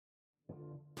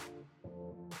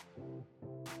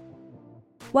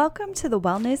Welcome to the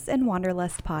Wellness and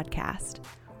Wanderlust podcast.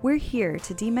 We're here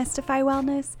to demystify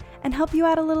wellness and help you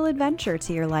add a little adventure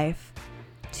to your life.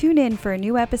 Tune in for a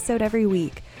new episode every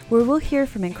week where we'll hear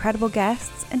from incredible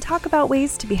guests and talk about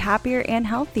ways to be happier and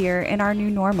healthier in our new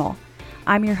normal.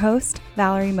 I'm your host,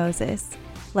 Valerie Moses.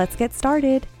 Let's get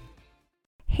started.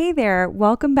 Hey there,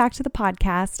 welcome back to the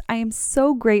podcast. I am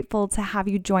so grateful to have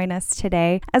you join us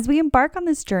today as we embark on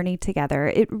this journey together.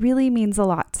 It really means a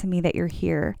lot to me that you're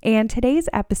here. And today's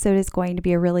episode is going to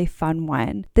be a really fun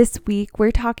one. This week,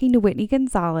 we're talking to Whitney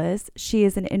Gonzalez. She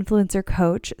is an influencer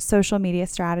coach, social media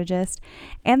strategist,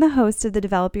 and the host of the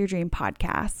Develop Your Dream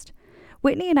podcast.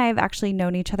 Whitney and I have actually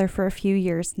known each other for a few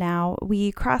years now.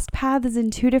 We crossed paths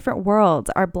in two different worlds,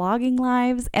 our blogging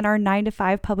lives and our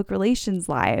 9-to-5 public relations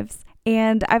lives.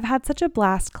 And I've had such a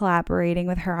blast collaborating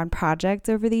with her on projects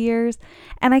over the years,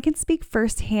 and I can speak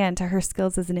firsthand to her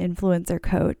skills as an influencer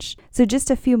coach. So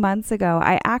just a few months ago,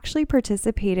 I actually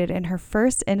participated in her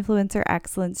first Influencer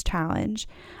Excellence Challenge.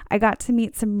 I got to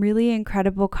meet some really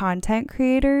incredible content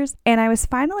creators, and I was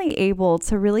finally able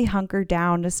to really hunker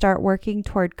down to start working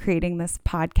toward creating this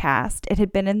podcast. It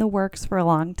had been in the works for a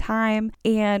long time,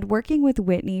 and working with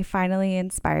Whitney finally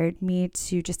inspired me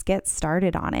to just get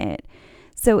started on it.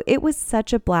 So it was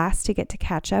such a blast to get to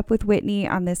catch up with Whitney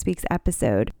on this week's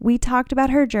episode. We talked about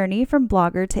her journey from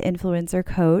blogger to influencer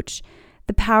coach,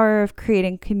 the power of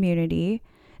creating community,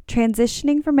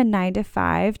 transitioning from a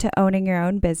 9-to-5 to owning your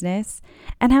own business,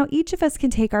 and how each of us can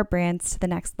take our brands to the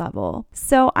next level.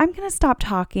 So I'm going to stop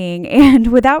talking,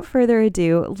 and without further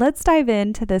ado, let's dive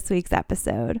into this week's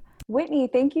episode. Whitney,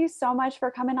 thank you so much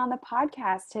for coming on the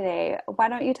podcast today. Why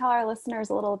don't you tell our listeners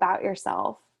a little about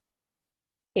yourself?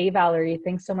 Hey, Valerie,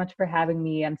 thanks so much for having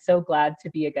me. I'm so glad to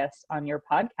be a guest on your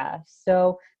podcast.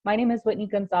 So my name is Whitney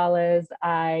Gonzalez.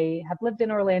 I have lived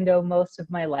in Orlando most of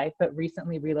my life, but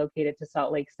recently relocated to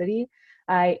Salt Lake City.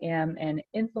 I am an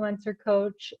influencer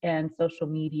coach and social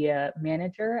media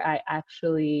manager. I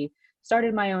actually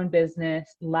started my own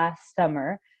business last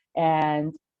summer,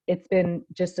 and it's been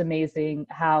just amazing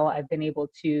how I've been able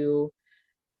to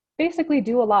basically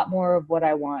do a lot more of what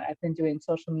I want. I've been doing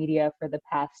social media for the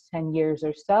past 10 years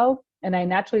or so, and I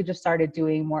naturally just started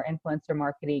doing more influencer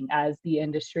marketing as the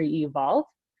industry evolved.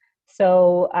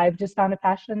 So I've just found a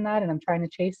passion in that, and I'm trying to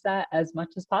chase that as much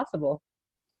as possible.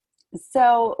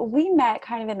 So we met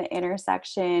kind of in the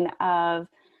intersection of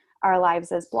our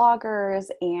lives as bloggers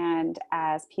and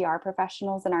as PR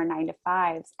professionals in our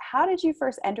 9-to-5s. How did you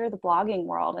first enter the blogging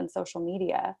world and social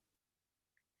media?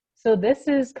 So this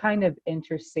is kind of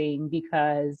interesting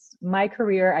because my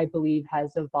career, I believe,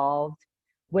 has evolved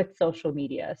with social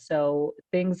media. So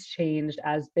things changed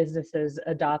as businesses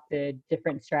adopted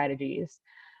different strategies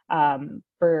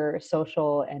for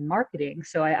social and marketing.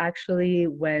 So I actually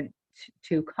went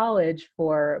to college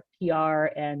for PR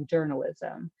and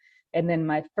journalism. And then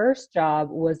my first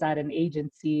job was at an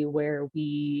agency where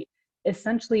we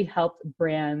essentially helped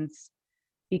brands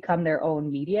become their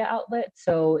own media outlet.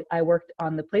 So I worked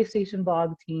on the PlayStation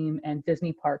blog team and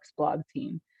Disney Parks blog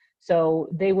team. So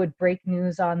they would break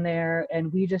news on there,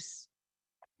 and we just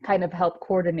kind of help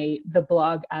coordinate the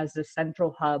blog as the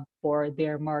central hub for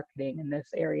their marketing in this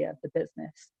area of the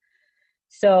business.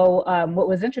 So what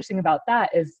was interesting about that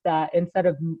is that instead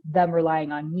of them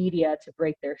relying on media to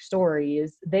break their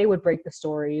stories, they would break the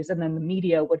stories, and then the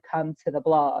media would come to the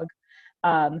blog.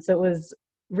 So it was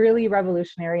really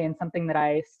revolutionary and something that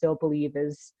I still believe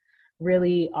is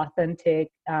really authentic.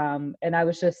 And I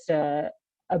was just a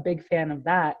big fan of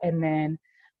that. And then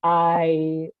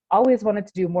I always wanted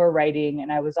to do more writing,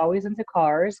 and I was always into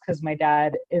cars because my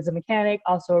dad is a mechanic,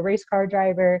 also a race car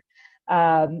driver.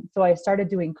 So I started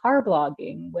doing car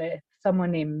blogging with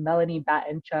someone named Melanie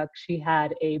Battenchuk. She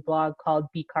had a blog called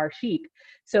Be Car Chic.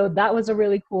 So that was a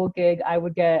really cool gig. I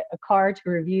would get a car to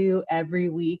review every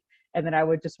week, and then I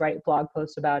would just write blog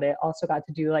posts about it. Also got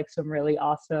to do like some really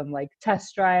awesome like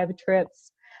test drive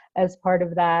trips as part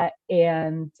of that.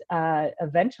 And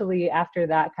eventually after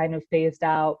that kind of phased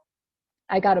out,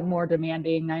 I got a more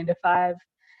demanding 9-to-5.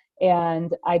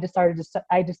 And I decided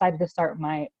to start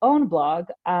my own blog.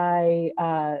 I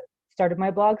started my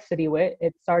blog CityWit.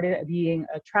 It started being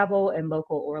a travel and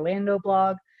local Orlando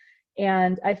blog.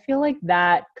 And I feel like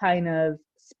that kind of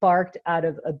sparked out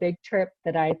of a big trip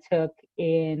that I took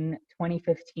in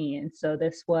 2015. So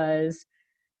this was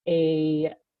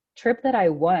a trip that I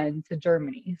won to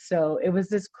Germany. So it was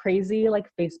this crazy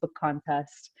like Facebook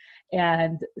contest,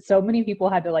 and so many people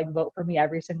had to like vote for me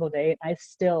every single day. I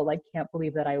still like can't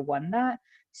believe that I won that.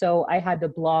 So I had to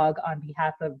blog on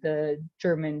behalf of the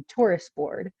German tourist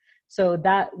board. So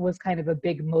that was kind of a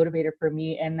big motivator for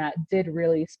me, and that did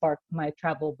really spark my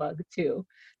travel bug too.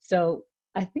 So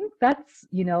I think that's,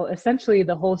 essentially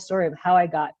the whole story of how I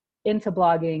got into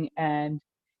blogging and,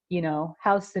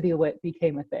 how City Lit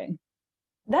became a thing.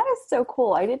 That is so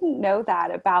cool. I didn't know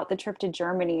that about the trip to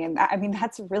Germany. And I mean,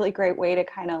 that's a really great way to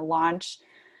kind of launch,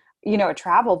 a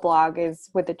travel blog is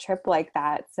with a trip like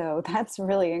that. So that's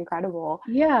really incredible.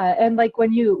 Yeah. And like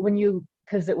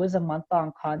because it was a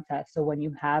month-long contest. So when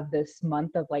you have this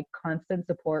month of like constant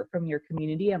support from your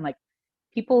community and like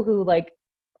people who like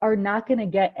are not going to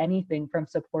get anything from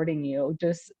supporting you,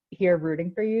 just here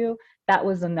rooting for you, that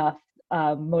was enough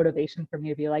motivation for me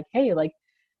to be like, hey, like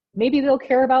maybe they'll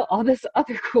care about all this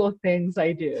other cool things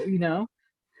I do.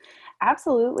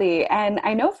 Absolutely. And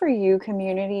I know for you,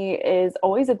 community is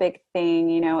always a big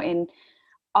thing, in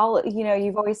all,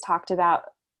 you've always talked about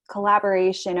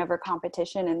collaboration over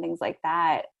competition and things like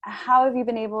that. How have you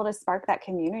been able to spark that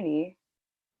community?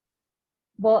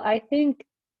 Well, I think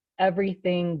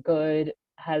everything good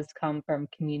has come from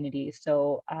community.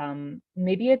 So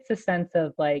maybe it's a sense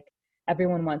of like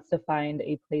everyone wants to find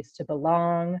a place to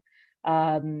belong.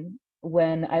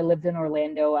 When I lived in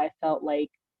Orlando, I felt like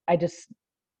I just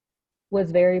was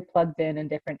very plugged in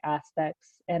different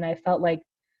aspects. And I felt like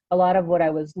a lot of what I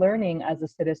was learning as a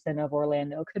citizen of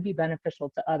Orlando could be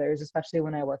beneficial to others, especially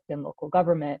when I worked in local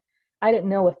government. I didn't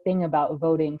know a thing about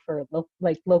voting for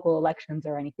like local elections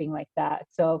or anything like that.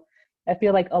 So I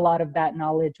feel like a lot of that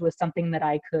knowledge was something that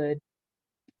I could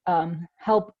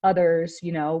help others,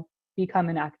 become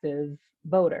an active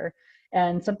voter.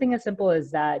 And something as simple as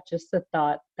that, just the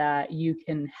thought that you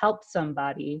can help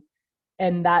somebody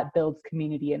and that builds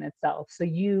community in itself. So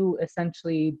you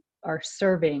essentially are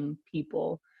serving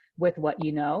people with what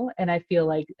you know. And I feel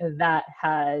like that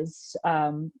has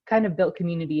kind of built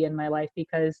community in my life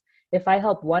because if I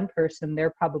help one person,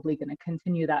 they're probably going to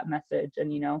continue that message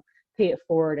and, pay it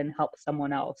forward and help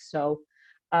someone else. So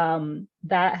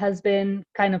that has been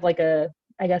kind of like I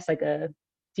guess, like a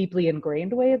deeply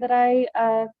ingrained way that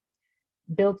I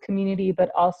build community, but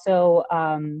also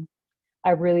I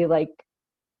really like,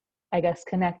 I guess,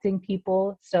 connecting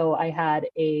people. So I had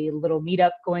a little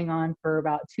meetup going on for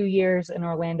about 2 years in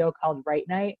Orlando called Right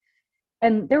Night.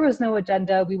 And there was no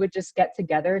agenda. We would just get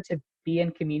together to be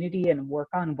in community and work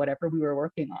on whatever we were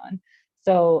working on.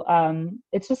 So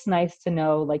it's just nice to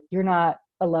know like you're not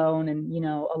alone and,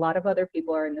 a lot of other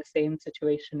people are in the same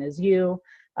situation as you.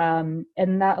 And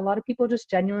that a lot of people just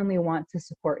genuinely want to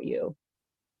support you.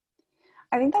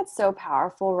 I think that's so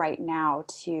powerful right now,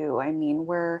 too. I mean,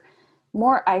 we're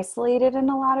more isolated in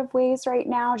a lot of ways right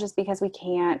now just because we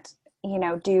can't,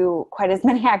 do quite as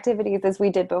many activities as we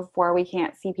did before. We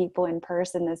can't see people in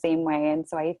person the same way. And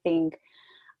so I think,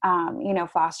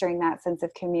 fostering that sense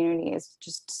of community is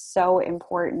just so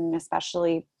important,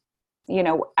 especially,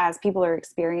 as people are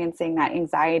experiencing that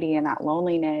anxiety and that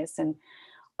loneliness and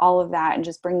all of that and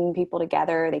just bringing people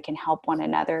together. They can help one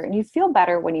another and you feel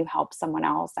better when you help someone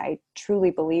else. I truly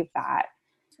believe that.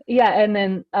 Yeah. And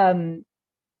then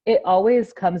it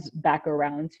always comes back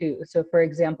around too. So for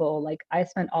example, like I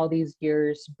spent all these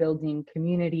years building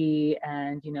community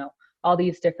and, all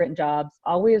these different jobs,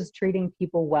 always treating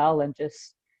people well and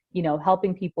just,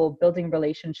 helping people, building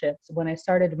relationships. When I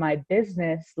started my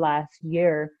business last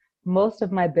year, most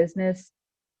of my business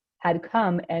had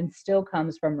come and still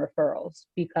comes from referrals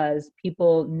because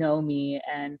people know me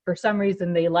and for some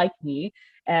reason they like me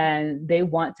and they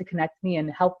want to connect me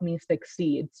and help me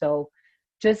succeed. So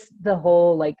just the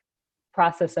whole like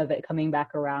process of it coming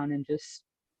back around and just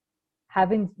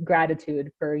having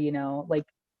gratitude for, like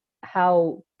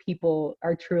how people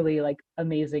are truly like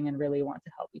amazing and really want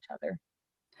to help each other.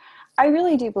 I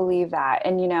really do believe that.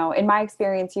 And, in my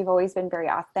experience, you've always been very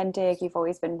authentic. You've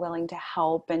always been willing to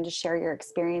help and to share your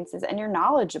experiences and you're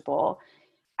knowledgeable.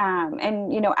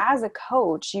 And, as a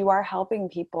coach, you are helping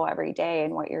people every day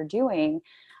in what you're doing.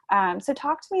 So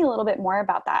talk to me a little bit more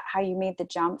about that, how you made the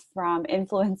jump from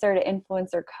influencer to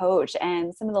influencer coach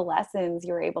and some of the lessons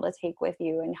you were able to take with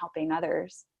you in helping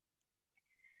others.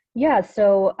 Yeah,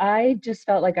 so I just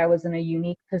felt like I was in a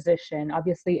unique position.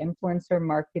 Obviously, influencer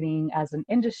marketing as an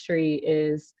industry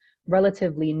is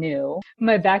relatively new.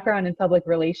 My background in public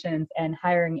relations and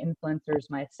hiring influencers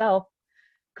myself,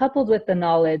 coupled with the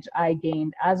knowledge I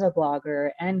gained as a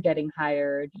blogger and getting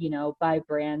hired, by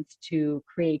brands to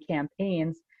create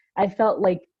campaigns, I felt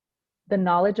like the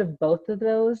knowledge of both of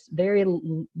those, very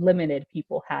limited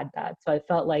people had that. So I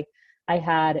felt like I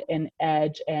had an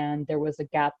edge and there was a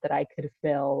gap that I could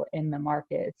fill in the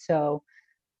market. So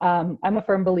I'm a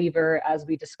firm believer, as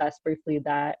we discussed briefly,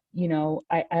 that,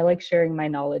 I like sharing my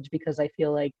knowledge because I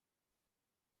feel like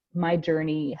my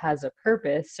journey has a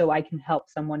purpose so I can help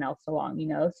someone else along.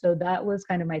 So that was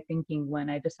kind of my thinking when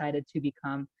I decided to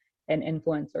become an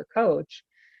influencer coach.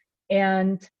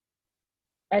 And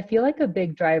I feel like a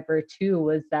big driver too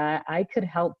was that I could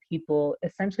help people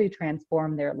essentially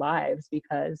transform their lives,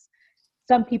 because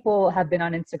some people have been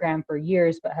on Instagram for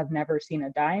years but have never seen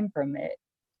a dime from it.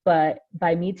 But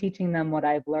by me teaching them what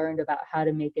I've learned about how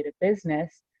to make it a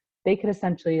business, they could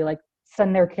essentially like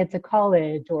send their kid to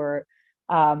college, or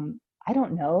I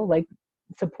don't know, like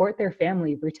support their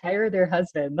family, retire their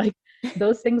husband. Like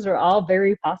those things are all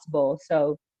very possible.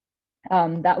 So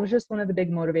that was just one of the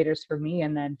big motivators for me.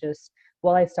 And then just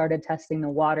while I started testing the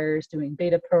waters, doing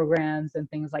beta programs and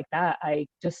things like that, I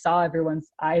just saw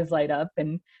everyone's eyes light up,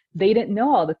 and they didn't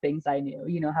know all the things I knew.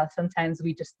 You know how sometimes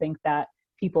we just think that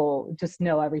people just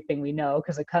know everything we know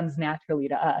because it comes naturally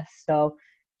to us. So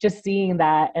just seeing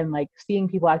that and like seeing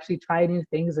people actually try new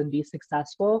things and be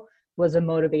successful was a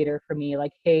motivator for me.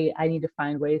 Like, hey, I need to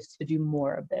find ways to do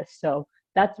more of this. So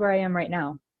that's where I am right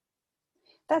now.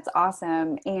 That's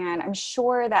awesome. And I'm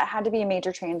sure that had to be a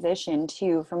major transition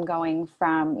too, from going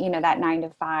from, that 9 to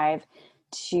 5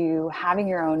 to having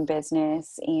your own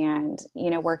business and,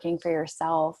 working for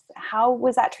yourself. How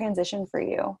was that transition for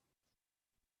you?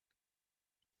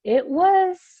 It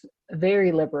was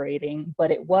very liberating,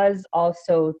 but it was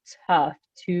also tough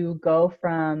to go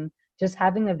from just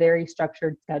having a very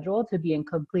structured schedule to being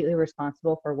completely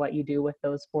responsible for what you do with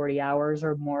those 40 hours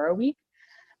or more a week.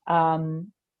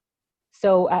 Um,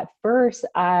 so at first,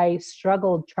 I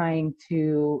struggled trying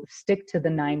to stick to the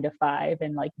 9 to 5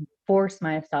 and like force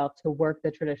myself to work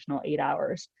the traditional 8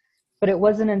 hours. But it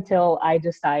wasn't until I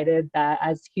decided that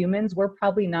as humans, we're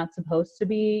probably not supposed to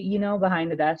be,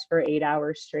 behind a desk for 8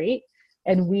 hours straight.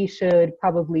 And we should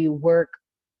probably work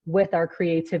with our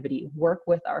creativity, work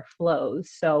with our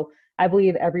flows. So I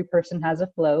believe every person has a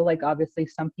flow. Like, obviously,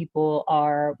 some people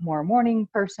are more a morning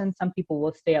person, some people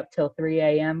will stay up till 3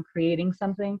 a.m. creating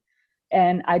something.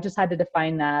 And I just had to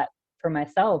define that for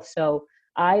myself. So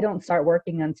I don't start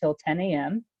working until 10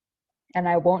 a.m. and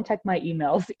I won't check my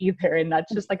emails either. And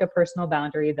that's just like a personal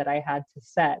boundary that I had to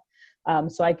set,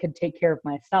 so I could take care of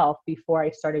myself before I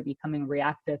started becoming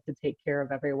reactive to take care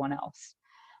of everyone else.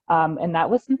 And that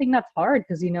was something that's hard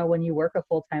because, when you work a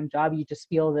full-time job, you just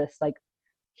feel this like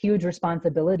huge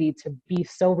responsibility to be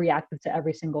so reactive to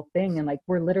every single thing. And like,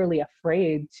 we're literally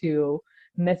afraid to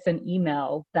miss an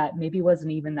email that maybe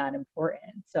wasn't even that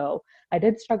important. So I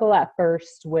did struggle at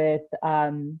first with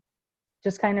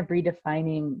just kind of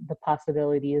redefining the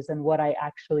possibilities and what I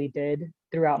actually did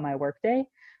throughout my workday.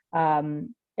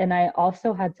 And I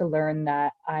also had to learn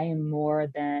that I am more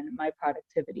than my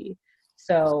productivity.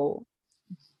 So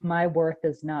my worth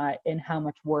is not in how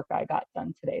much work I got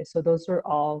done today. So those were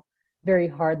all very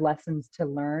hard lessons to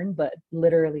learn, but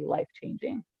literally life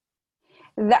changing.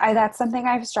 That's something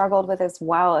I've struggled with as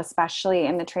well, especially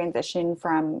in the transition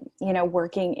from,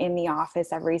 working in the office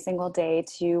every single day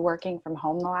to working from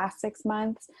home the last 6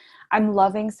 months. I'm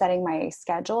loving setting my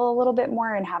schedule a little bit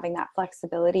more and having that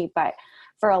flexibility. But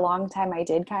for a long time, I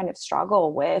did kind of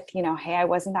struggle with, hey, I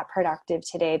wasn't that productive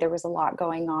today. There was a lot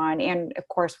going on. And of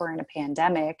course, we're in a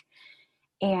pandemic,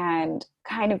 and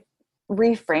kind of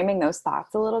reframing those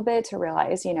thoughts a little bit to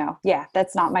realize, yeah,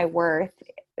 that's not my worth.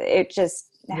 It just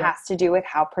has to do with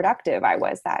how productive I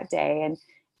was that day. And,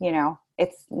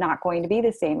 it's not going to be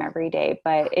the same every day,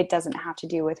 but it doesn't have to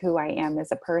do with who I am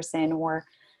as a person or,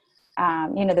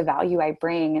 the value I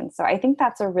bring. And so I think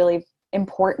that's a really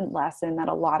important lesson that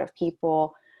a lot of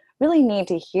people really need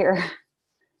to hear.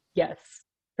 Yes,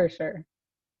 for sure.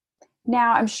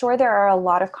 Now, I'm sure there are a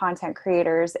lot of content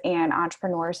creators and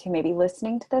entrepreneurs who may be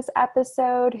listening to this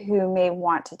episode who may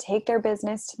want to take their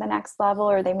business to the next level,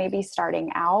 or they may be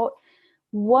starting out.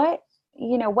 What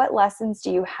lessons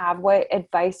do you have? What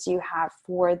advice do you have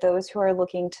for those who are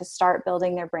looking to start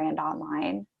building their brand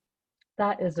online?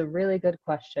 That is a really good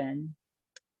question.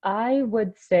 I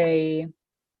would say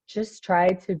just try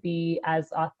to be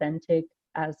as authentic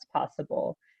as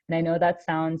possible. And I know that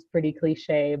sounds pretty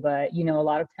cliche, but a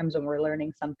lot of times when we're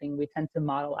learning something, we tend to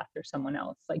model after someone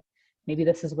else. Like, maybe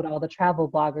this is what all the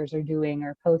travel bloggers are doing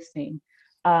or posting.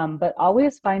 But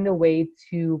always find a way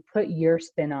to put your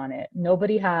spin on it.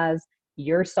 Nobody has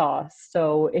your sauce.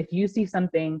 So if you see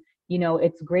something,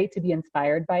 it's great to be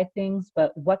inspired by things,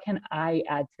 but what can I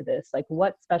add to this? Like,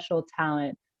 what special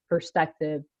talent,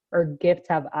 perspective, or gift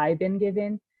have I been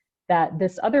given that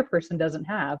this other person doesn't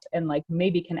have, and like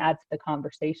maybe can add to the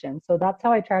conversation? So that's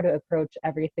how I try to approach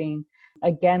everything.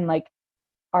 Again, like,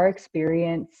 our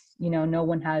experience, no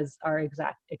one has our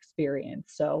exact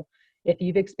experience. So if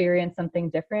you've experienced something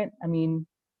different, I mean,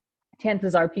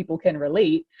 chances are people can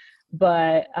relate,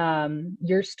 but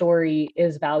your story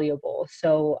is valuable.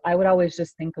 So I would always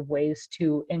just think of ways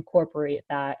to incorporate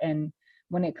that. And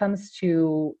when it comes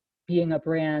to being a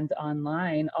brand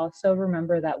online, also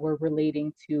remember that we're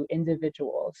relating to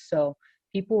individuals. So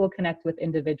people will connect with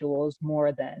individuals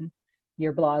more than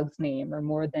your blog's name or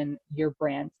more than your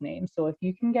brand's name. So if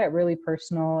you can get really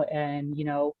personal and,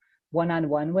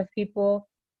 one-on-one with people,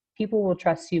 people will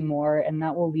trust you more, and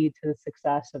that will lead to the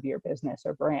success of your business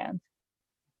or brand.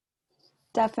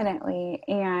 Definitely.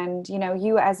 And,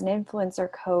 you as an influencer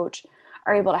coach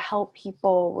are able to help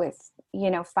people with,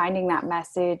 finding that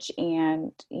message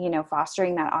and,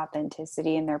 fostering that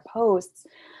authenticity in their posts.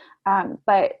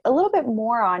 But a little bit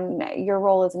more on your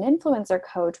role as an influencer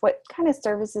coach. What kind of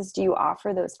services do you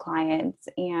offer those clients?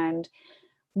 And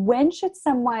when should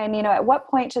someone, at what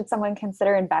point should someone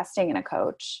consider investing in a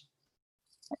coach?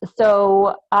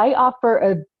 So I offer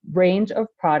a range of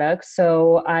products.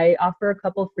 So I offer a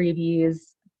couple freebies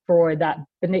for that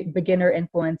beginner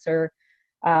influencer.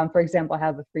 For example, I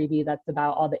have a freebie that's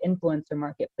about all the influencer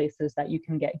marketplaces that you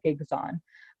can get gigs on.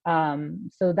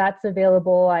 So that's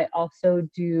available. I also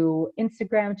do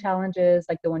Instagram challenges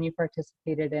like the one you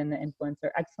participated in, the Influencer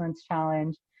Excellence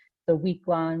Challenge, the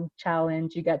week-long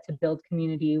challenge. You get to build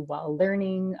community while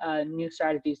learning new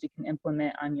strategies you can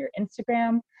implement on your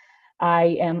Instagram.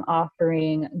 I am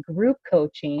offering group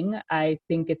coaching. I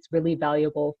think it's really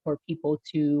valuable for people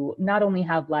to not only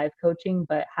have live coaching,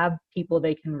 but have people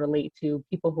they can relate to,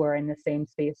 people who are in the same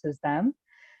space as them.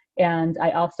 And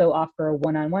I also offer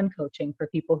one-on-one coaching for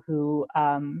people who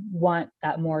want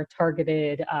that more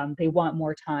targeted, they want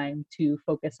more time to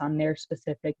focus on their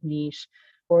specific niche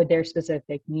or their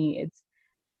specific needs.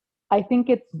 I think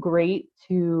it's great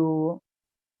to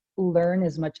learn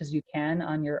as much as you can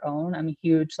on your own. I'm a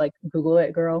huge like Google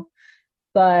it girl.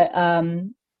 But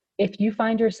if you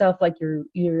find yourself like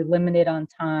you're limited on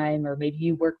time, or maybe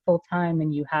you work full time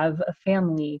and you have a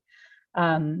family,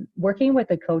 working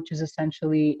with a coach is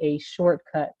essentially a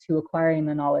shortcut to acquiring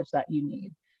the knowledge that you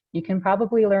need. You can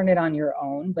probably learn it on your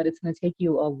own, but it's going to take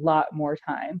you a lot more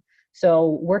time.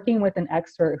 So working with an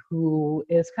expert who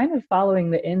is kind of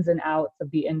following the ins and outs of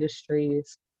the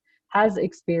industries, has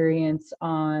experience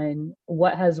on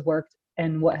what has worked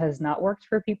and what has not worked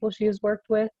for people she has worked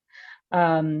with,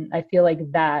 I feel like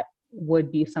that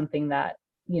would be something that,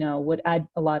 would add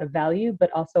a lot of value, but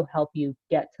also help you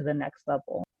get to the next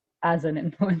level as an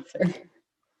influencer.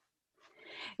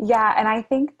 Yeah, and I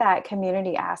think that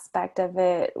community aspect of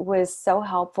it was so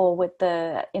helpful with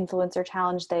the influencer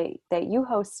challenge that you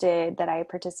hosted that I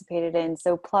participated in.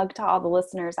 So plug to all the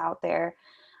listeners out there.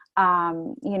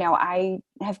 I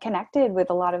have connected with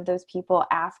a lot of those people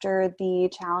after the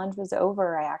challenge was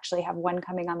over. I actually have one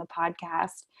coming on the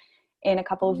podcast in a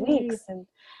couple of Yay. weeks.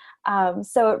 And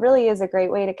so it really is a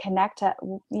great way to connect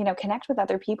with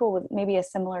other people with maybe a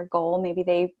similar goal. Maybe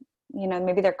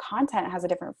maybe their content has a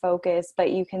different focus,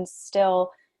 but you can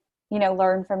still,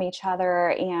 learn from each other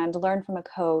and learn from a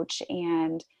coach.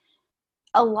 And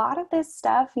a lot of this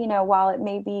stuff, while it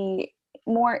may be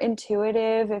more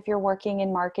intuitive if you're working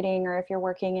in marketing or if you're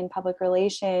working in public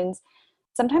relations,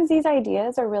 sometimes these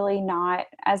ideas are really not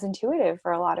as intuitive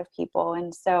for a lot of people.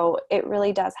 And so it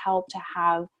really does help to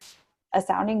have a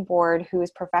sounding board who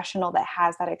is professional, that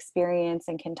has that experience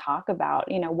and can talk about,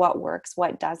 what works,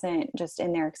 what doesn't, just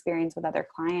in their experience with other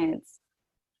clients.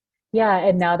 Yeah,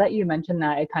 and now that you mentioned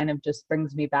that, it kind of just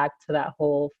brings me back to that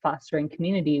whole fostering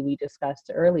community we discussed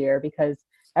earlier, because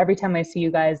every time I see you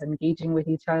guys engaging with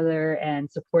each other and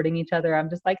supporting each other, I'm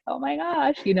just like, oh my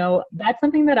gosh, that's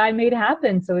something that I made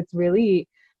happen. So it's really,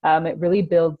 it really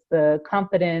builds the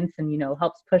confidence and,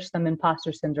 helps push some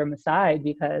imposter syndrome aside,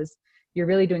 because you're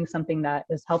really doing something that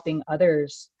is helping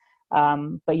others.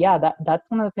 But yeah, that's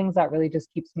one of the things that really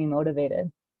just keeps me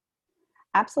motivated.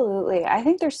 Absolutely. I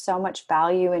think there's so much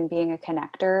value in being a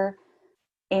connector,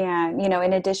 and,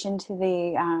 in addition to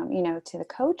to the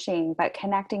coaching, but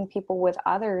connecting people with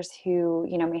others who,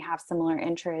 may have similar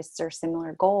interests or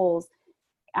similar goals.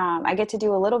 I get to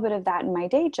do a little bit of that in my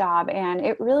day job, and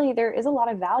there is a lot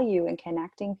of value in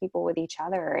connecting people with each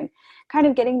other and kind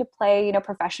of getting to play,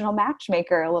 professional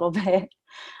matchmaker a little bit.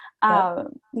 Yep.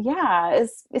 Yeah.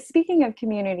 Speaking of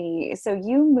community, so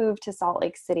you moved to Salt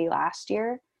Lake City last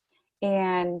year,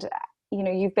 and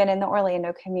you've been in the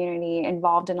Orlando community,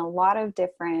 involved in a lot of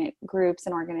different groups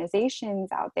and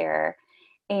organizations out there.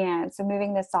 And so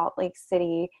moving to Salt Lake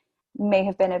City may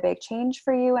have been a big change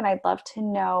for you. And I'd love to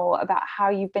know about how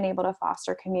you've been able to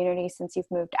foster community since you've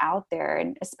moved out there.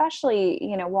 And especially,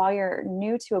 while you're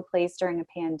new to a place during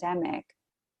a pandemic.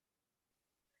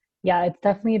 Yeah, it's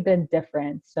definitely been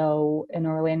different. So in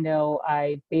Orlando,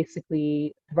 I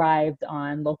basically thrived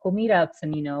on local meetups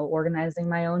and, organizing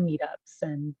my own meetups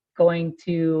and going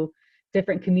to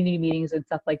different community meetings and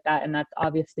stuff like that. And that's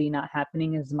obviously not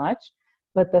happening as much.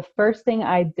 But the first thing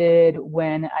I did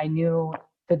when I knew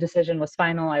the decision was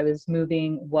final, I was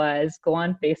moving, was go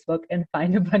on Facebook and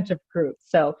find a bunch of groups.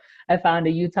 So I found a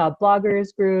Utah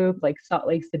bloggers group, like Salt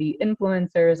Lake City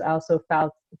influencers. I also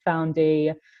found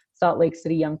a Salt Lake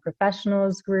City young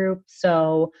professionals group.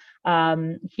 So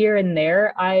here and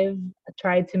there, I've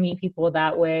tried to meet people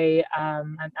that way.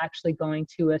 I'm actually going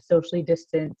to a socially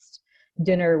distanced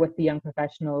dinner with the young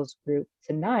professionals group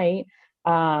tonight.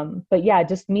 But yeah,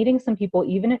 just meeting some people,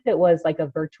 even if it was like a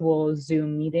virtual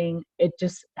Zoom meeting, it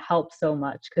just helps so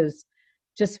much because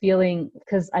just feeling,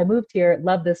 because I moved here,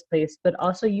 love this place, but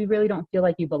also you really don't feel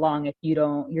like you belong if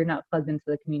you're not plugged into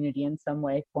the community in some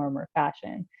way, form, or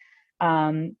fashion.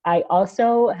 I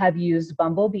also have used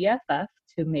Bumble BFF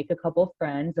to make a couple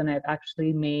friends, and I've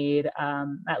actually made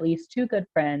at least two good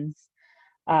friends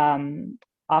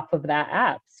off of that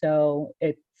app. So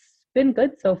it's been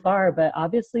good so far, but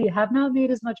obviously have not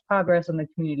made as much progress on the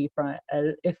community front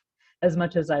as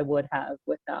much as I would have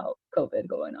without COVID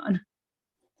going on.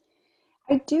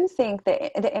 I do think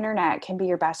that the internet can be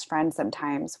your best friend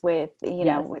sometimes with,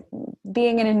 Yes. with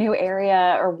being in a new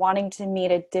area or wanting to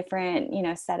meet a different,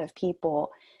 set of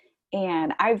people.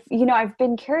 And I've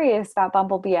been curious about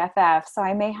Bumble BFF, so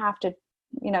I may have to,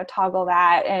 toggle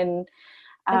that and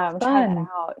It's try that fun.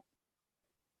 out.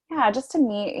 Yeah, just to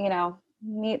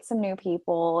meet some new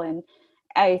people. And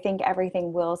I think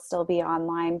everything will still be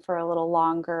online for a little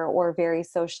longer or very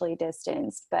socially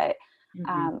distanced. But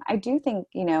Mhm. I do think,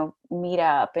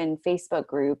 Meetup and Facebook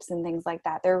groups and things like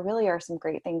that, there really are some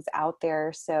great things out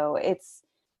there. So it's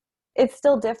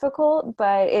still difficult,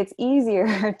 but it's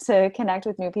easier to connect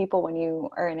with new people when you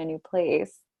are in a new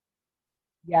place.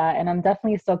 Yeah, and I'm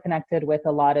definitely still connected with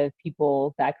a lot of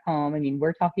people back home. I mean,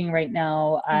 we're talking right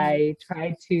now. Mhm. I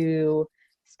try to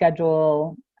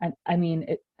schedule,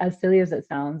 as silly as it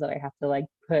sounds that I have to like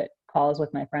put calls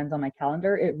with my friends on my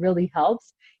calendar, it really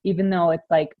helps, even though it's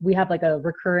like we have like a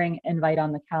recurring invite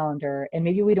on the calendar and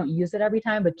maybe we don't use it every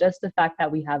time, but just the fact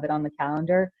that we have it on the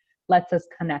calendar lets us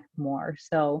connect more.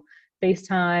 So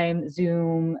FaceTime,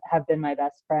 Zoom have been my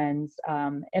best friends.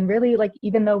 And really, like,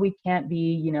 even though we can't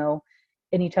be,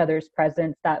 in each other's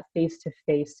presence, that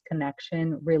face-to-face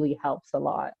connection really helps a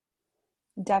lot.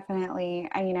 Definitely.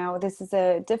 This is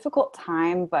a difficult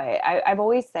time, but I've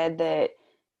always said that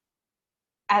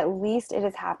at least it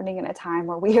is happening in a time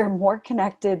where we are more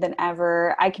connected than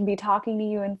ever. I can be talking to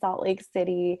you in Salt Lake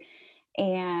City,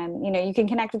 and you can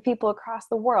connect with people across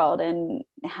the world, and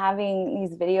having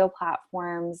these video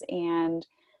platforms and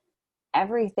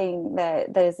everything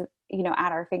that is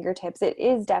at our fingertips, it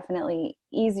is definitely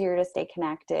easier to stay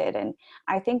connected. And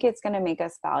I think it's going to make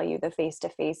us value the face to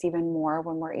face even more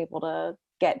when we're able to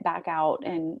get back out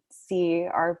and see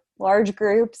our large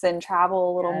groups and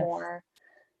travel a little Yes. more.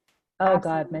 Oh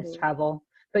God, miss Absolutely. travel.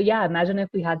 But yeah, imagine if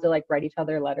we had to like write each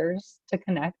other letters to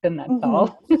connect and that's Hmm.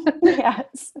 all.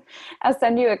 Yes, I'll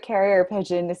send you a carrier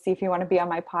pigeon to see if you want to be on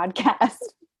my podcast.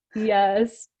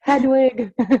 Yes.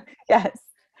 Hedwig. Yes.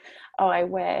 Oh, I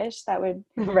wish that would.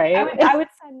 I Right? would.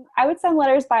 I would send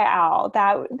letters by owl.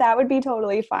 That would be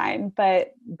totally fine.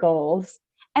 But Goals.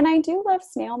 and I do love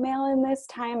snail mail in this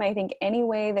time. I think any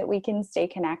way that we can stay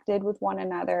connected with one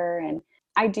another. And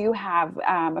I do have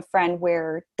a friend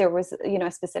where there was,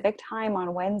 a specific time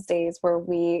on Wednesdays where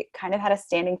we kind of had a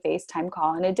standing FaceTime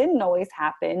call, and it didn't always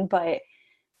happen, but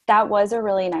that was a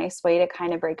really nice way to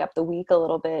kind of break up the week a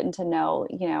little bit and to know,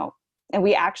 and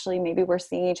we actually maybe we're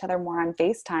seeing each other more on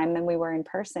FaceTime than we were in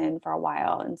person for a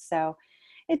while. And so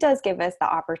it does give us the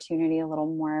opportunity a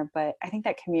little more, but I think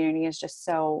that community is just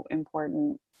so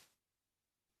important.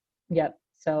 Yep.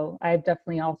 So I've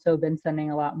definitely also been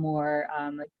sending a lot more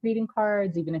like greeting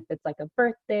cards, even if it's like a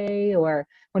birthday or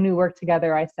when we work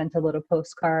together, I sent a little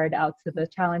postcard out to the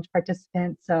challenge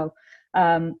participants. So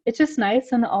it's just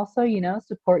nice. And also,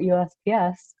 support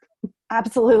USPS.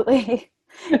 Absolutely.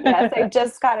 Yes, I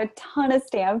just got a ton of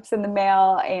stamps in the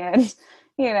mail, and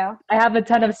you know, I have a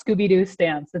ton of Scooby-Doo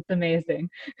stamps. It's amazing.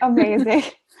 amazing.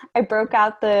 I broke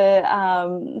out the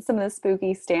some of the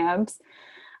spooky stamps.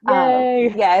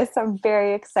 Yay. Yes, I'm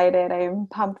very excited. I'm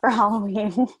pumped for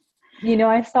Halloween.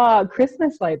 I saw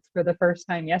Christmas lights for the first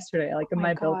time yesterday, like Oh in my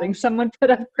my building. gosh. Someone put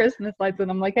up Christmas lights,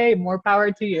 and I'm like, hey, more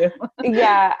power to you.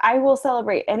 Yeah, I will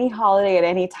celebrate any holiday at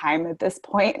any time at this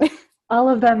point. All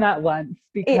of them at once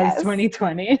because Yes,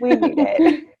 2020. we need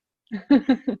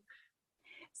it.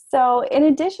 So, in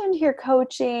addition to your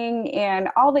coaching and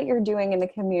all that you're doing in the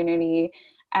community,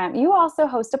 you also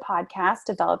host a podcast,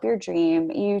 Develop Your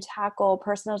Dream. You tackle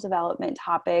personal development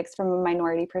topics from a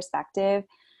minority perspective.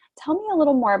 tell me a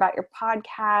little more about your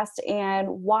podcast and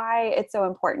why it's so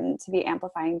important to be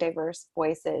amplifying diverse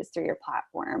voices through your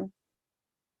platform.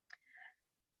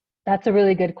 That's a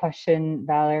really good question,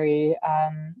 Valerie.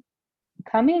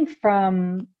 Coming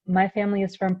from, my family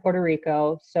is from Puerto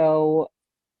Rico, so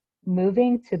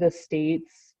moving to the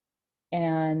States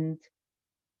and,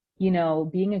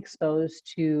 being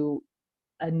exposed to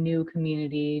a new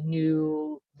community,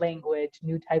 new language,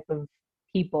 new type of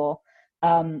people,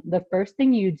 the first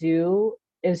thing you do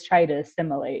is try to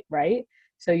assimilate, right?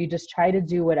 So you just try to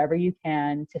do whatever you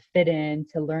can to fit in,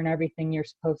 to learn everything you're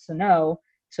supposed to know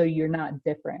so you're not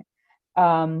different.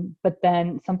 But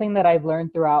then something that I've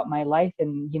learned throughout my life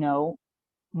and,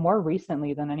 more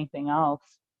recently than anything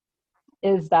else,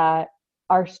 is that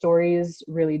our stories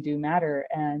really do matter.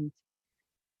 And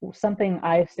something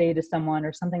I say to someone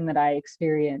or something that I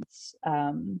experience,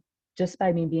 just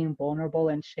by me being vulnerable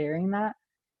and sharing that,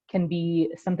 can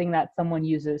be something that someone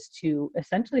uses to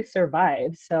essentially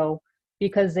survive. So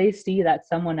because they see that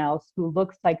someone else who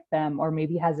looks like them or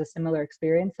maybe has a similar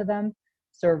experience to them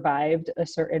survived a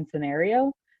certain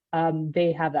scenario,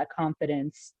 they have that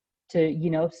confidence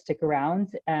to, stick around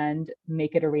and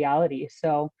make it a reality.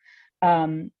 So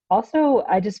also,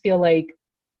 I just feel like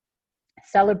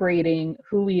celebrating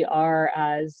who we are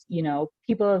as,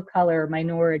 people of color,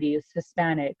 minorities,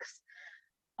 Hispanics.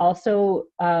 Also,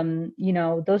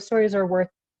 those stories are worth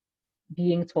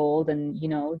being told and,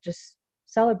 just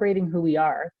celebrating who we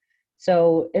are.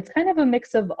 So it's kind of a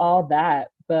mix of all that,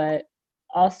 but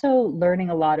also learning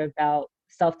a lot about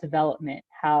self-development,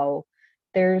 how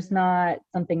there's not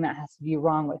something that has to be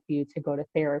wrong with you to go to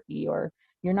therapy, or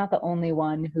you're not the only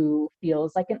one who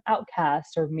feels like an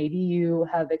outcast, or maybe you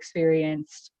have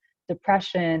experienced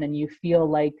depression and you feel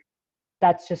like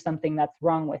that's just something that's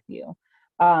wrong with you.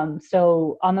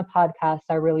 So on the podcast,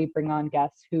 I really bring on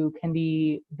guests who can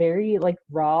be very like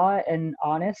raw and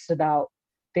honest about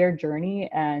their journey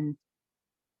and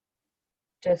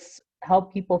just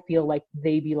help people feel like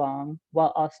they belong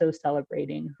while also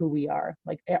celebrating who we are.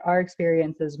 Like our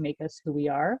experiences make us who we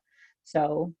are.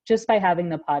 So just by having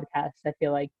the podcast, I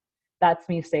feel like that's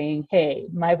me saying, hey,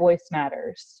 my voice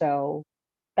matters. So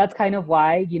that's kind of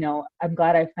why, I'm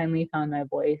glad I finally found my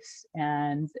voice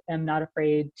and am not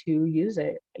afraid to use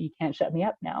it. You can't shut me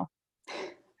up now.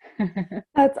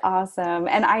 That's awesome.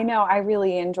 And I know I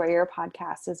really enjoy your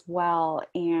podcast as well.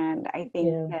 And I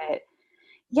think that,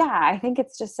 I think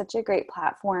it's just such a great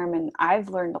platform. And I've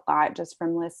learned a lot just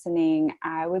from listening.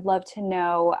 I would love to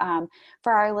know,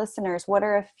 for our listeners, what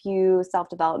are a few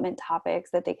self-development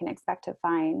topics that they can expect to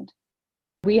find?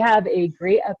 We have a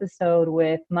great episode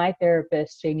with my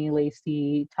therapist, Janie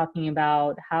Lacey, talking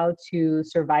about how to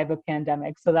survive a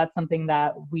pandemic. So that's something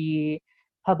that we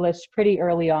published pretty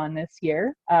early on this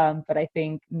year. But I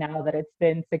think now that it's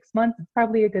been 6 months, it's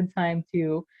probably a good time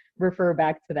to refer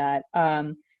back to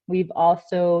that. We've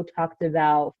also talked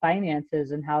about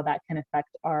finances and how that can affect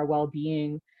our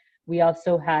well-being. We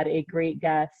also had a great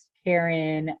guest,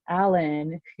 Karen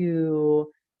Allen, who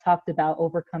talked about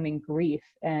overcoming grief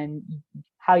and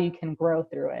how you can grow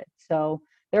through it. So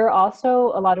there are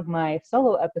also a lot of my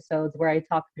solo episodes where I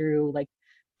talk through like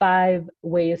 5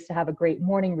 ways to have a great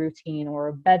morning routine or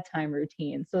a bedtime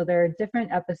routine. So there are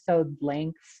different episode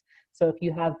lengths. So if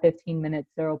you have 15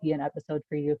 minutes, there will be an episode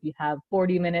for you. If you have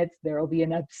 40 minutes, there will be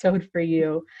an episode for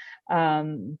you.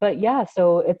 But yeah,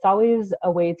 so it's always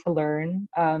a way to learn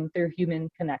through human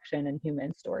connection and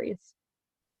human stories.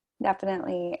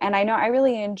 Definitely. And I know I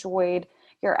really enjoyed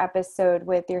your episode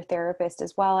with your therapist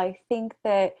as well. I think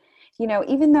that,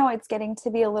 even though it's getting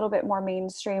to be a little bit more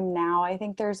mainstream now, I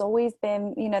think there's always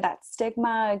been, that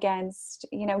stigma against,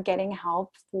 getting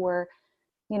help for,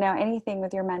 anything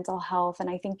with your mental health. And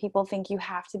I think people think you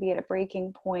have to be at a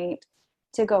breaking point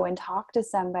to go and talk to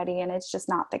somebody. And it's just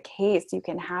not the case. You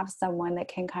can have someone that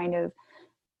can kind of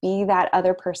be that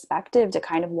other perspective to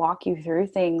kind of walk you through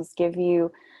things, give you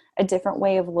a different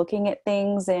way of looking at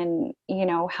things, and,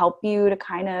 help you to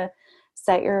kind of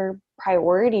set your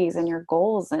priorities and your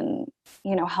goals, and,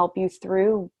 help you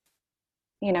through,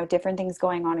 different things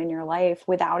going on in your life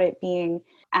without it being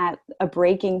at a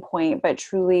breaking point, but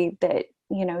truly that,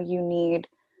 you need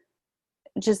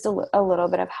just a little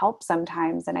bit of help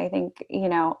sometimes. And I think,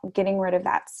 getting rid of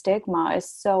that stigma is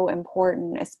so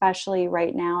important, especially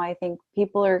right now. I think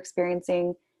people are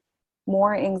experiencing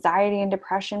more anxiety and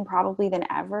depression probably than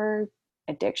ever.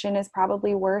 Addiction is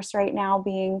probably worse right now,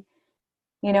 being,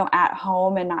 at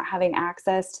home and not having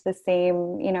access to the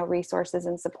same, resources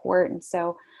and support. And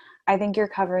so I think you're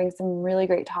covering some really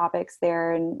great topics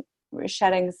there and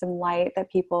shedding some light that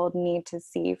people need to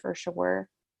see for sure.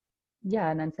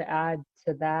 Yeah, and then to add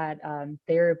to that,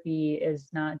 therapy is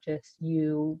not just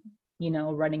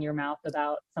running your mouth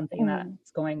about something Mm.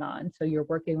 that's going on. So you're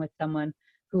working with someone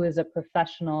who is a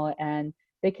professional, and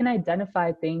they can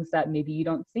identify things that maybe you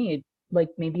don't see. Like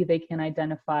maybe they can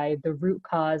identify the root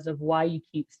cause of why you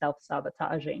keep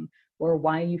self-sabotaging, or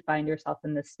why you find yourself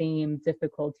in the same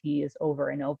difficulties over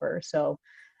and over. So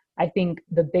I think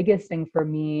the biggest thing for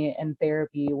me in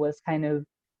therapy was kind of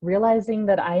realizing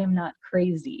that I am not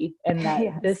crazy, and that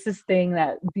Yes,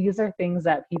 these are things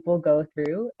that people go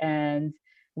through, and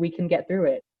we can get through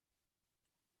it.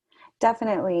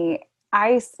 definitely.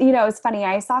 It's funny.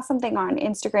 I saw something on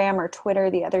Instagram or Twitter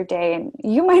the other day, and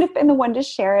you might have been the one to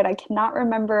share it. I cannot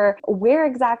remember where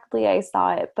exactly I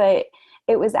saw it, but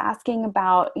it was asking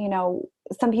about,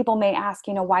 some people may ask,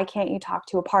 why can't you talk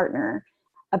to a partner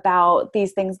about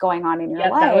these things going on in your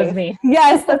Yep, that was life? me.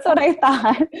 Yes, that's what I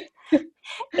thought.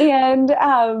 And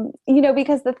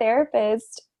because the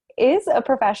therapist is a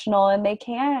professional and they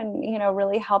can,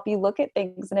 really help you look at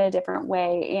things in a different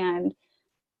way. And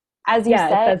as you Yeah,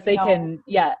 it said, says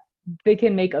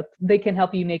they can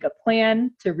help you make a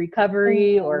plan to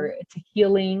recovery mhm, or to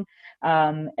healing.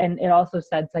 And it also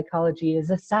said psychology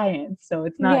is a science, so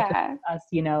it's not just yeah, us,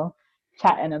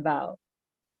 chatting about.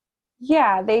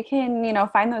 yeah, they can,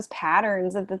 find those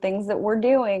patterns of the things that we're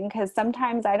doing. Because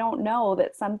sometimes I don't know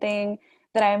that something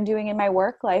that I'm doing in my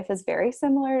work life is very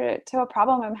similar to a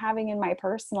problem I'm having in my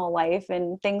personal life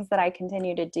and things that I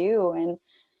continue to do. And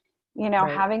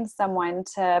Right. having someone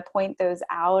to point those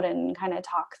out and kind of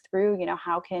talk through,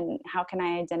 how can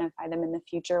I identify them in the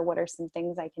future? What are some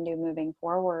things I can do moving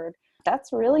forward?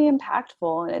 That's really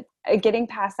impactful. And getting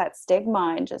past that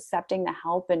stigma and just accepting the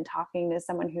help and talking to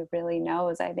someone who really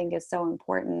knows, I think is so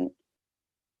important.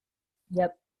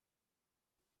 Yep.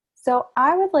 So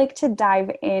I would like to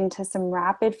dive into some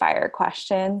rapid fire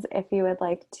questions if you would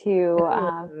like to.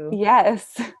 Ooh.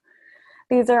 Yes.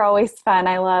 These are always fun.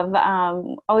 I love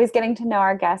always getting to know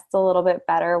our guests a little bit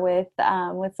better with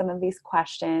some of these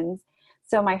questions.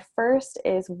 So my first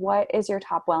is, what is your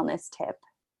top wellness tip?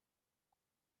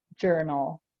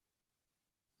 Journal.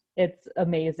 It's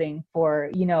amazing for,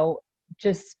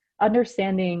 just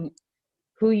understanding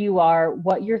who you are,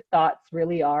 what your thoughts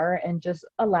really are, and just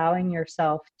allowing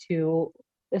yourself to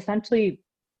essentially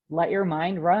let your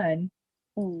mind run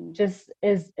Mm. just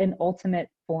is an ultimate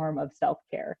form of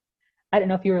self-care. I don't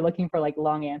know if you were looking for like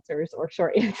long answers or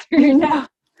short answers. No,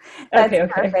 that's Okay,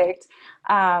 okay. perfect.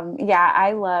 Yeah,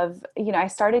 I love, I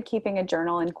started keeping a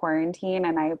journal in quarantine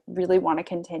and I really want to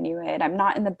continue it. I'm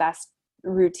not in the best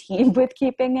routine with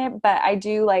keeping it, but I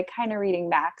do like kind of reading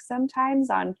back sometimes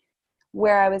on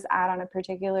where I was at on a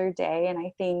particular day. And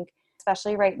I think,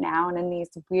 especially right now and in these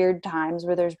weird times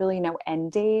where there's really no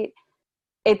end date,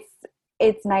 it's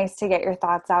it's nice to get your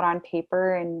thoughts out on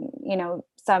paper. And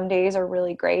some days are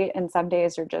really great and some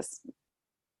days are just,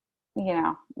 you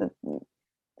know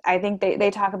I think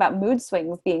they talk about mood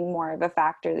swings being more of a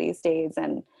factor these days.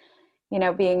 And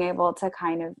being able to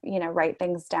kind of write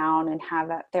things down and have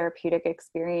that therapeutic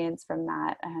experience from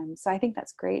that. So I think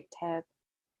that's a great tip.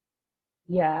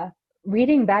 Yeah.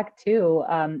 Reading back too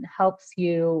helps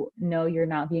you know you're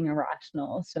not being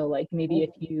irrational. So, like, maybe if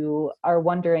Mhm. you are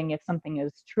wondering if something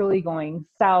is truly going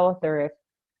south, or if,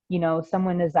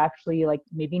 someone is actually like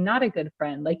maybe not a good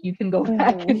friend, like you can go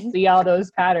back and Mhm. see all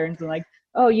those patterns and like,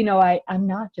 oh, I'm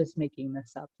not just making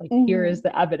this up. Like, here is Mhm.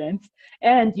 the evidence.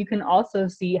 And you can also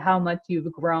see how much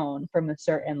you've grown from a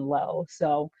certain low.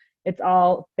 So, it's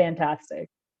all fantastic.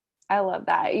 I love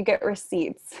that. You get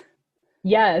receipts.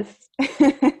 Yes.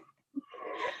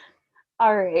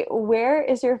 All right. Where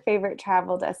is your favorite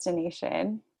travel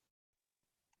destination?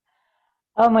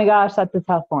 Oh my gosh, that's a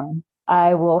tough one.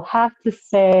 I will have to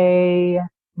say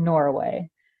Norway.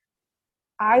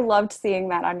 I loved seeing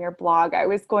that on your blog. I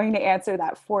was going to answer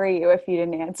that for you if you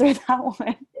didn't answer that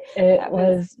one. It That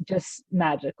was, was just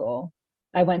magical.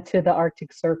 I went to the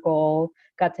Arctic Circle,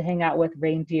 got to hang out with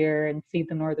reindeer and see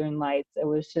the Northern Lights. It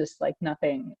was just like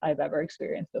nothing I've ever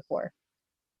experienced before.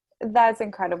 that's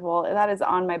incredible. That is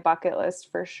on my bucket list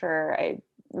for sure. I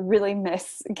really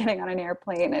miss getting on an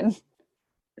airplane. And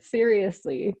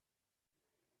Seriously.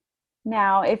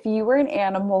 now, if you were an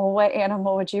animal, what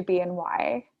animal would you be and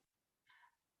why?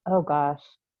 Oh gosh.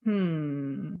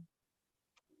 Hmm.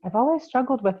 I've always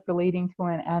struggled with relating to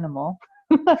an animal.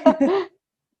 I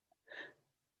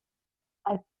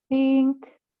think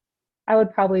I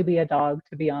would probably be a dog,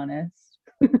 to be honest.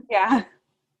 Yeah.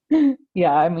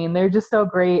 Yeah, I mean, they're just so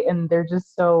great and they're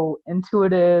just so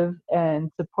intuitive and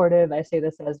supportive. I say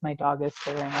this as my dog is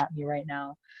staring at me right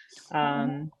now.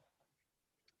 Um,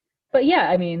 but yeah,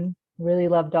 I mean, really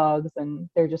love dogs, and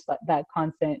they're just that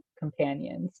constant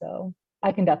companion. So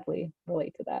I can definitely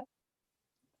relate to that.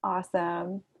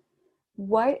 Awesome.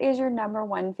 What is your number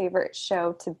one favorite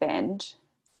show to binge?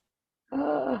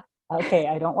 Okay,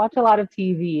 I don't watch a lot of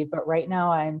TV, but right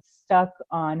now I'm stuck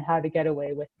on How to Get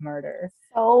Away with Murder.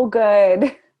 So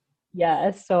good.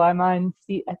 Yes, so I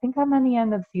think I'm on the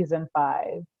end of season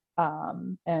 5.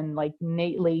 And like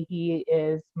Nate Leahy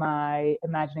is my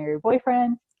imaginary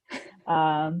boyfriend.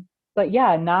 But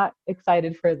yeah, not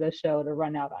excited for the show to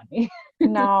run out on me.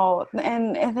 No,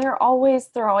 and they're always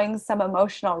throwing some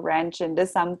emotional wrench into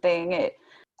something.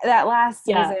 That last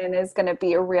Yeah, season is going to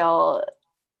be a real,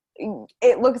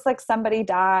 it looks like somebody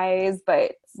dies,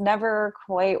 but it's never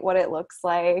quite what it looks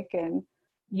like. And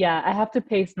yeah, I have to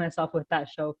pace myself with that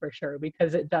show for sure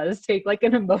because it does take like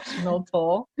an emotional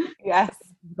toll yes,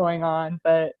 going on.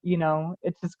 But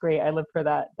it's just great. I live for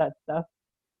that stuff.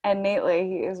 and Nate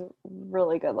Leahy is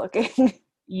really good looking.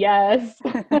 Yes.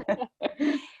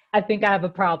 I think I have a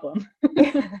problem.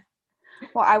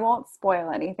 Well, I won't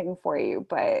spoil anything for you,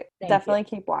 but Thank you. definitely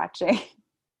keep watching.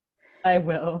 I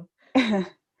will.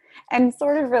 And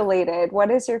sort of related, what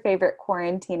is your favorite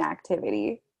quarantine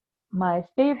activity? My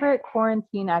favorite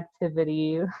quarantine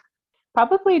activity,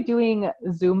 probably doing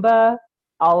Zumba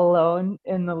all alone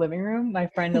in the living room. My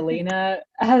friend Elena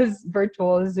has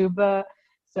virtual Zumba.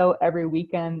 So every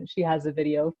weekend she has a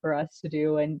video for us to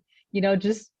do. And,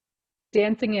 just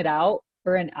dancing it out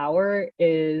for an hour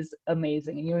is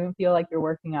amazing. And you don't feel like you're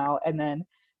working out. And then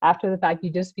after the fact, you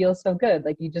just feel so good.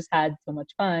 Like you just had so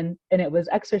much fun. And it was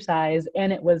exercise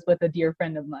and it was with a dear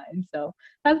friend of mine. So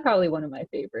that's probably one of my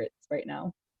favorites right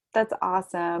now. That's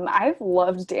awesome. I've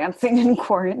loved dancing in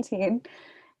quarantine.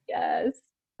 Yes.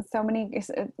 So many,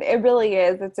 it really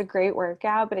is. It's a great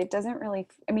workout, but it doesn't really,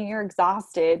 I mean, you're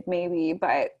exhausted maybe,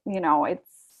 but it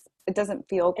doesn't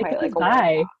feel It quite like goes a workout.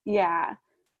 by. Yeah.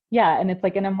 Yeah. And it's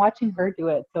like, and I'm watching her do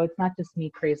it. So it's not just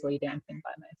me crazily dancing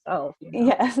by myself.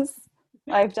 Yes.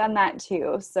 I've done that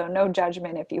too. So no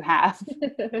judgment if you have.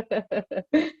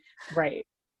 Right.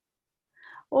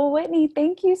 Well, Whitney,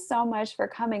 thank you so much for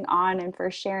coming on and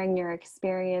for sharing your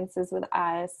experiences with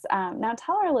us. Now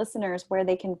tell our listeners where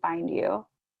they can find you.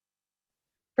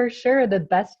 For sure. The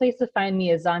best place to find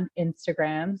me is on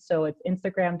Instagram. So it's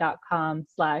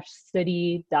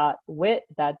instagram.com/city.wit.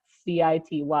 That's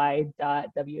CITY.WHIT.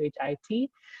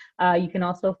 You can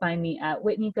also find me at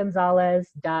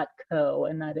whitneygonzalez.co,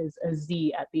 and that is a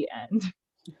Z at the end. Thanks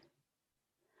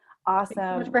so much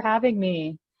Awesome. for having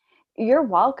me. You're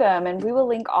welcome. And we will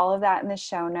link all of that in the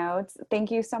show notes.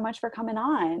 Thank you so much for coming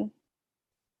on.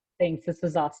 Thanks. This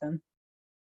was awesome.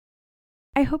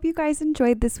 I hope you guys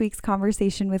enjoyed this week's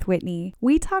conversation with Whitney.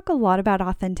 We talk a lot about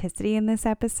authenticity in this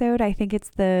episode. I think it's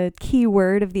the key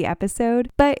word of the episode,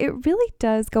 but it really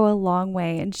does go a long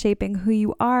way in shaping who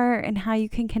you are and how you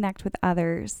can connect with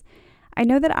others. I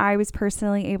know that I was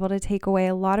personally able to take away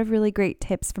a lot of really great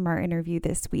tips from our interview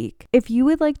this week. If you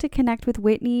would like to connect with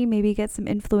Whitney, maybe get some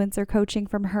influencer coaching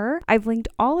from her, I've linked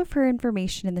all of her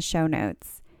information in the show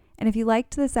notes. And if you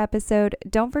liked this episode,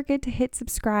 don't forget to hit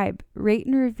subscribe, rate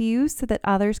and review so that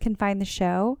others can find the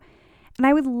show. And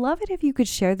I would love it if you could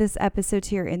share this episode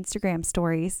to your Instagram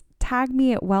stories. Tag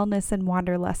me at Wellness and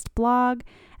Wanderlust blog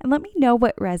and let me know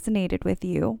what resonated with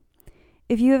you.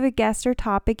 If you have a guest or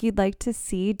topic you'd like to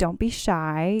see, don't be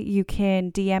shy. You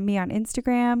can DM me on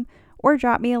Instagram or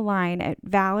drop me a line at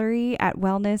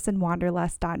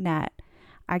Valerie@wellnessandwanderlust.net.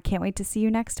 I can't wait to see you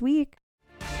next week.